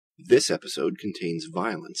This episode contains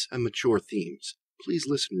violence and mature themes. Please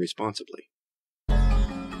listen responsibly.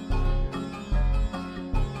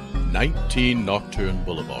 19 Nocturne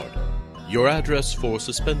Boulevard. Your address for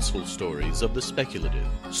suspenseful stories of the speculative,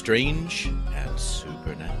 strange, and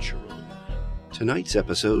supernatural. Tonight's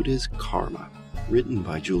episode is Karma, written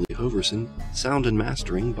by Julie Hoverson, sound and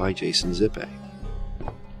mastering by Jason Zippay.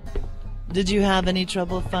 Did you have any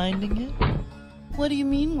trouble finding it? What do you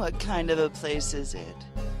mean, what kind of a place is it?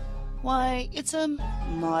 Why, it's a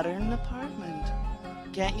modern apartment.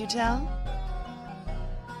 Can't you tell?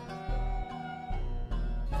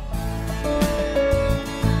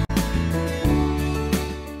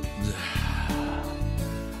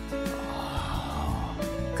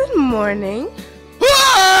 Good morning.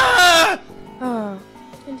 Ah! Oh,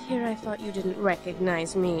 and here I thought you didn't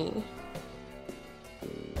recognize me.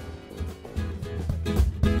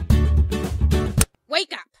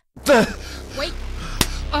 Wake up! Wake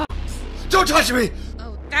up! Don't touch me!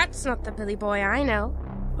 Oh, that's not the Billy boy I know.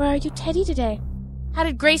 Where are you, Teddy, today? How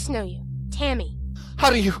did Grace know you? Tammy?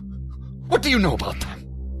 What do you know about them?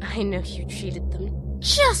 I know you treated them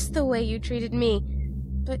just the way you treated me,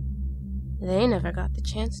 but they never got the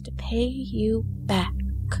chance to pay you back.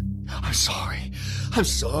 I'm sorry.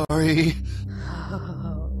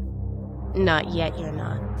 Oh, not yet, you're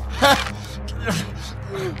not.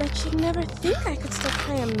 But you'd never think I could still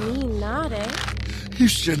play a mean knot, eh? You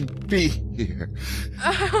shouldn't be here.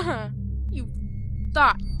 You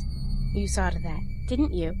thought you saw to that,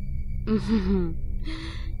 didn't you?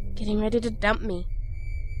 Getting ready to dump me.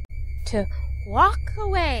 To walk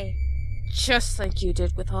away, just like you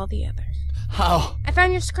did with all the others. How? I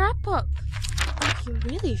found your scrapbook. But you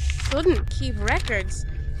really shouldn't keep records.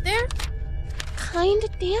 They're kinda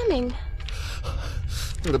damning.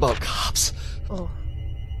 What about cops? Oh,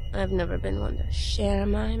 I've never been one to share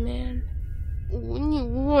my man. When you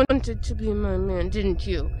wanted to be my man, didn't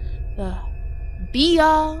you? The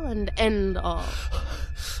be-all and end-all.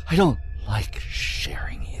 I don't like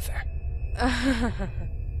sharing either.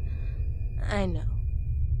 I know.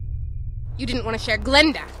 You didn't want to share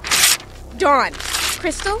Glenda, Dawn,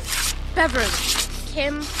 Crystal, Beverly,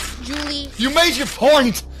 Kim, Julie. You made your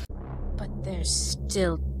point! But there's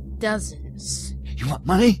still dozens. You want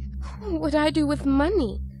money? What would I do with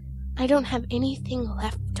money? I don't have anything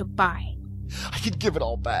left to buy. I could give it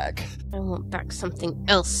all back. I want back something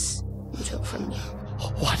else you took from me.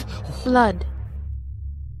 What? Blood.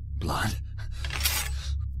 Blood?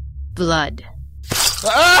 Blood.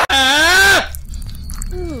 Ah!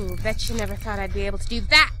 Ooh, bet you never thought I'd be able to do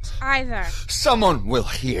that either. Someone will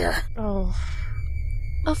hear. Oh,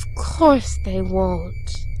 of course they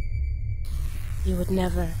won't. You would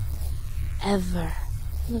never, ever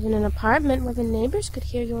live in an apartment where the neighbors could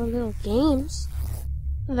hear your little games.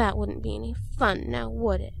 That wouldn't be any fun, now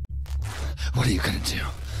would it? What are you gonna do?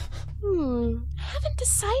 I haven't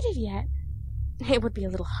decided yet. It would be a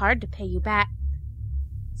little hard to pay you back.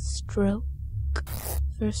 Stroke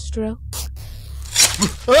for stroke.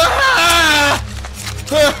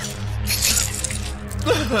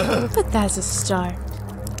 But that's a start.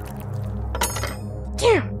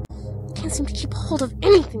 Damn! Can't seem to keep hold of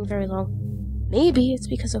anything very long. Maybe it's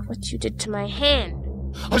because of what you did to my hand.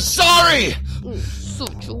 I'm sorry!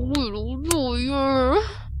 Such a little lawyer.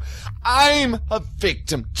 I'm a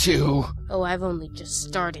victim too. Oh, I've only just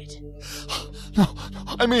started. No,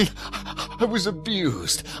 I mean, I was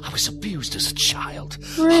abused. I was abused as a child.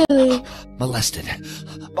 Really? Molested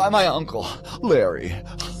by my uncle, Larry.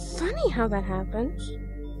 Funny how that happens.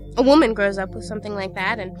 A woman grows up with something like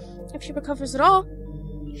that, and if she recovers at all,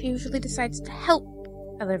 she usually decides to help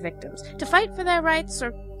other victims, to fight for their rights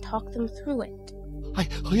or talk them through it. I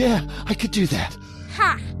could do that.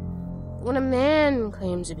 Ha! When a man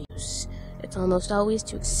claims abuse, it's almost always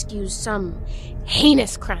to excuse some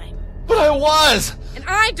heinous crime. But I was! And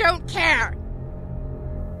I don't care!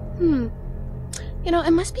 You know,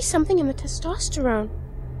 it must be something in the testosterone.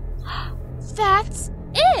 That's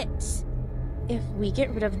it! If we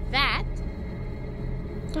get rid of that...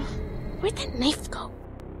 Oh, where'd that knife go?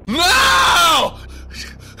 No!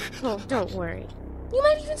 Oh, don't worry. You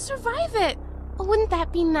might even survive it. Oh, wouldn't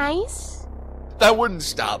that be nice? That wouldn't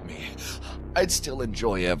stop me. I'd still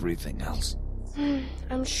enjoy everything else.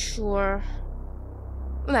 I'm sure.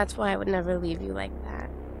 That's why I would never leave you like that.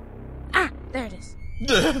 Ah, there it is.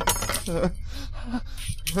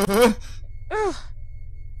 Ugh.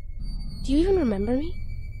 Do you even remember me?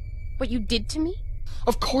 What you did to me?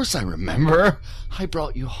 Of course I remember. I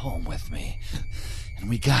brought you home with me. And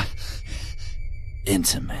we got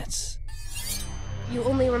intimate. You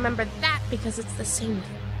only remember that because it's the same with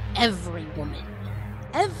every woman.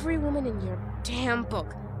 Every woman in your damn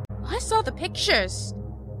book. I saw the pictures.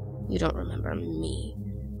 You don't remember me.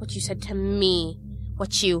 What you said to me.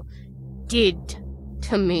 What you did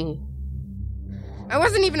to me. I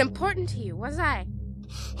wasn't even important to you, was I?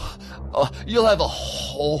 You'll have a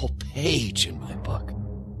whole page in my book.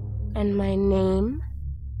 And my name?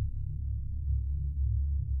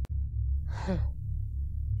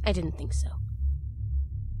 I didn't think so.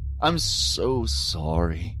 I'm so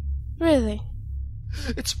sorry. Really?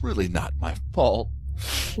 It's really not my fault.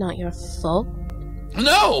 Not your fault?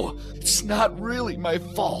 No! It's not really my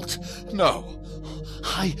fault. No.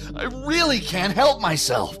 I really can't help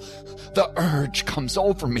myself. The urge comes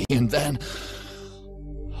over me, and then...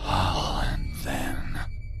 Oh, and then...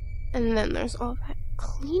 And then there's all that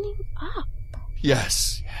cleaning up.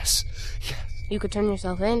 Yes. You could turn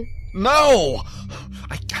yourself in. No!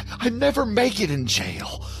 I never make it in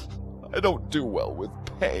jail. I don't do well with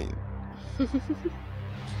pain.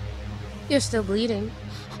 You're still bleeding.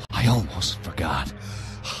 I almost forgot.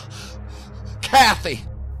 Kathy!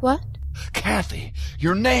 What? Kathy,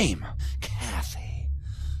 your name. Kathy.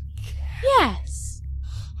 Yes.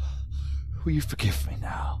 Will you forgive me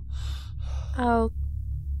now? I'll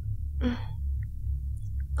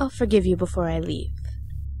forgive you before I leave.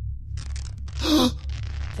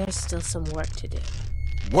 There's still some work to do.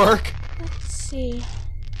 Work? Let's see.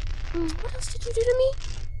 What else did you do to me?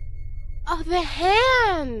 Oh, the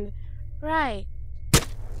hand! Right.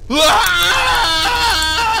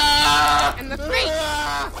 And the face!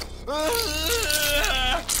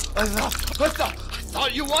 I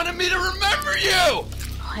thought you wanted me to remember you! Oh,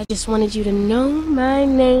 I just wanted you to know my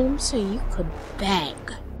name so you could beg.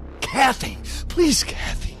 Kathy! Please,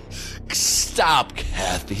 Kathy. Stop,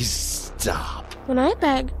 Kathy. Stop. When I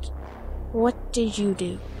begged, what did you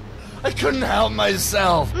do? I couldn't help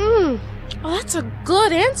myself. Oh, that's a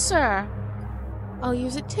good answer. I'll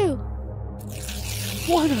use it too.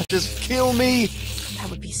 Why not just kill me? That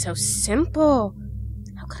would be so simple.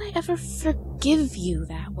 How could I ever forgive you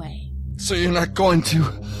that way? So you're not going to...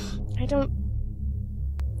 I don't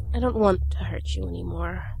want to hurt you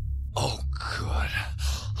anymore. Oh, good.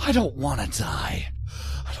 I don't want to die.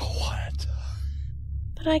 I don't want to die.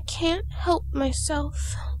 But I can't help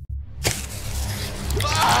myself.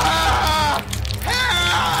 Ah!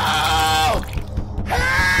 Help!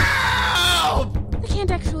 Help! They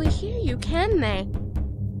can't actually hear you, can they?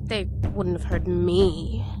 They wouldn't have heard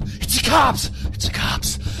me. It's the cops! It's the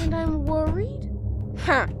cops! And I'm worried?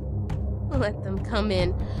 Huh. Let them come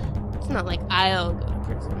in. It's not like I'll go to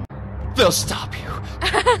prison. They'll stop you.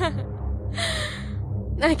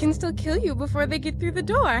 I can still kill you before they get through the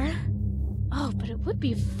door. Oh, but it would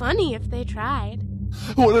be funny if they tried.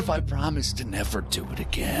 What if I promised to never do it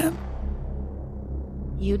again?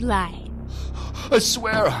 You'd lie. I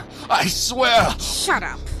swear! I swear! Shut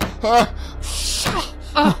up. Shut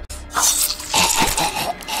up.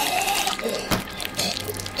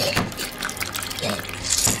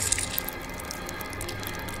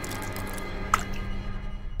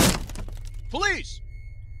 Police!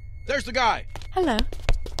 There's the guy. Hello.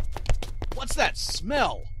 What's that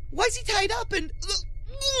smell? Why is he tied up and...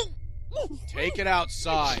 Take it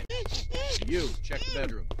outside. You, check the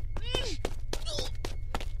bedroom.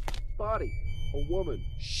 Body. A woman.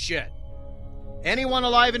 Shit. Anyone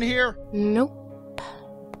alive in here? Nope.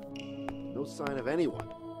 No sign of anyone.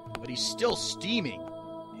 But he's still steaming.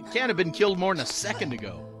 It can't have been killed more than a second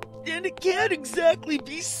ago. And it can't exactly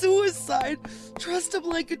be suicide. Trust him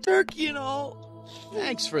like a turkey and all.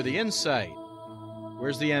 Thanks for the insight.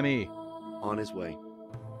 Where's the ME? On his way.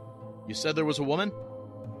 You said there was a woman?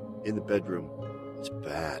 In the bedroom. It's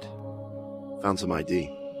bad. Found some ID.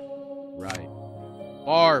 Right.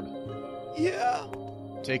 Barb. Yeah.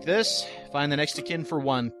 Take this. Find the next of kin for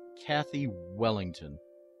one. Kathy Wellington.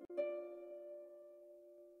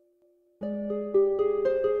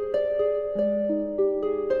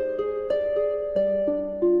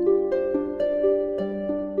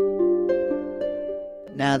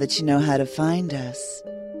 Now that you know how to find us,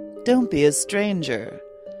 don't be a stranger.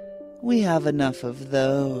 We have enough of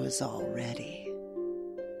those already.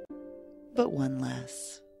 But one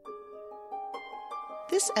less.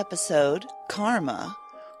 This episode, Karma,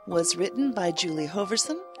 was written by Julie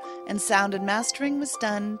Hoverson, and sound and mastering was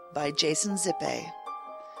done by Jason Zippay.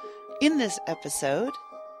 In this episode,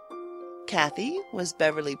 Kathy was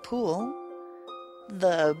Beverly Poole,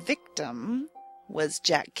 the victim was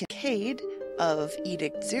Jack Kincaid of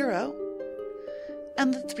Edict 0,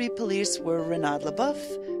 and the three police were Reynaud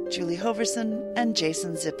LeBoeuf, Julie Hoverson, and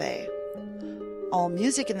Jason Zippay. All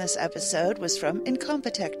music in this episode was from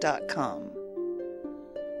Incompetech.com.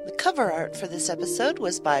 The cover art for this episode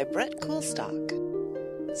was by Brett Coulstock.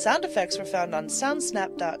 Sound effects were found on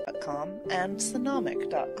soundsnap.com and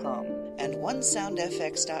sonomic.com and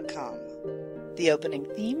onesoundfx.com. The opening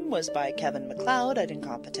theme was by Kevin MacLeod at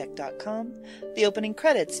incompetech.com. The opening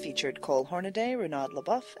credits featured Cole Hornaday, Reynaud,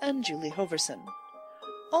 LeBoeuf, and Julie Hoverson.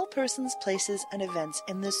 All persons, places, and events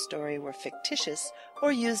in this story were fictitious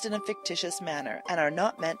or used in a fictitious manner and are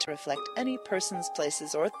not meant to reflect any persons,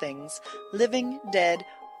 places, or things, living, dead,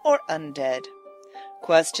 or undead.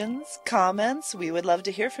 Questions? Comments? We would love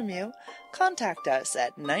to hear from you. Contact us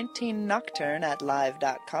at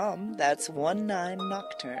 19nocturne@live.com, that's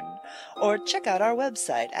 19nocturne, or check out our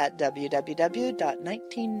website at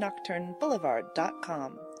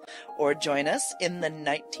www.19nocturneboulevard.com, or join us in the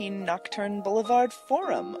 19 Nocturne Boulevard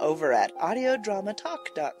forum over at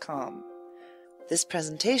audiodramatalk.com. This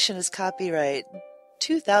presentation is copyright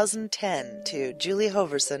 2010 to Julie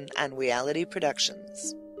Hoverson and Reality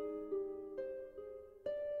Productions.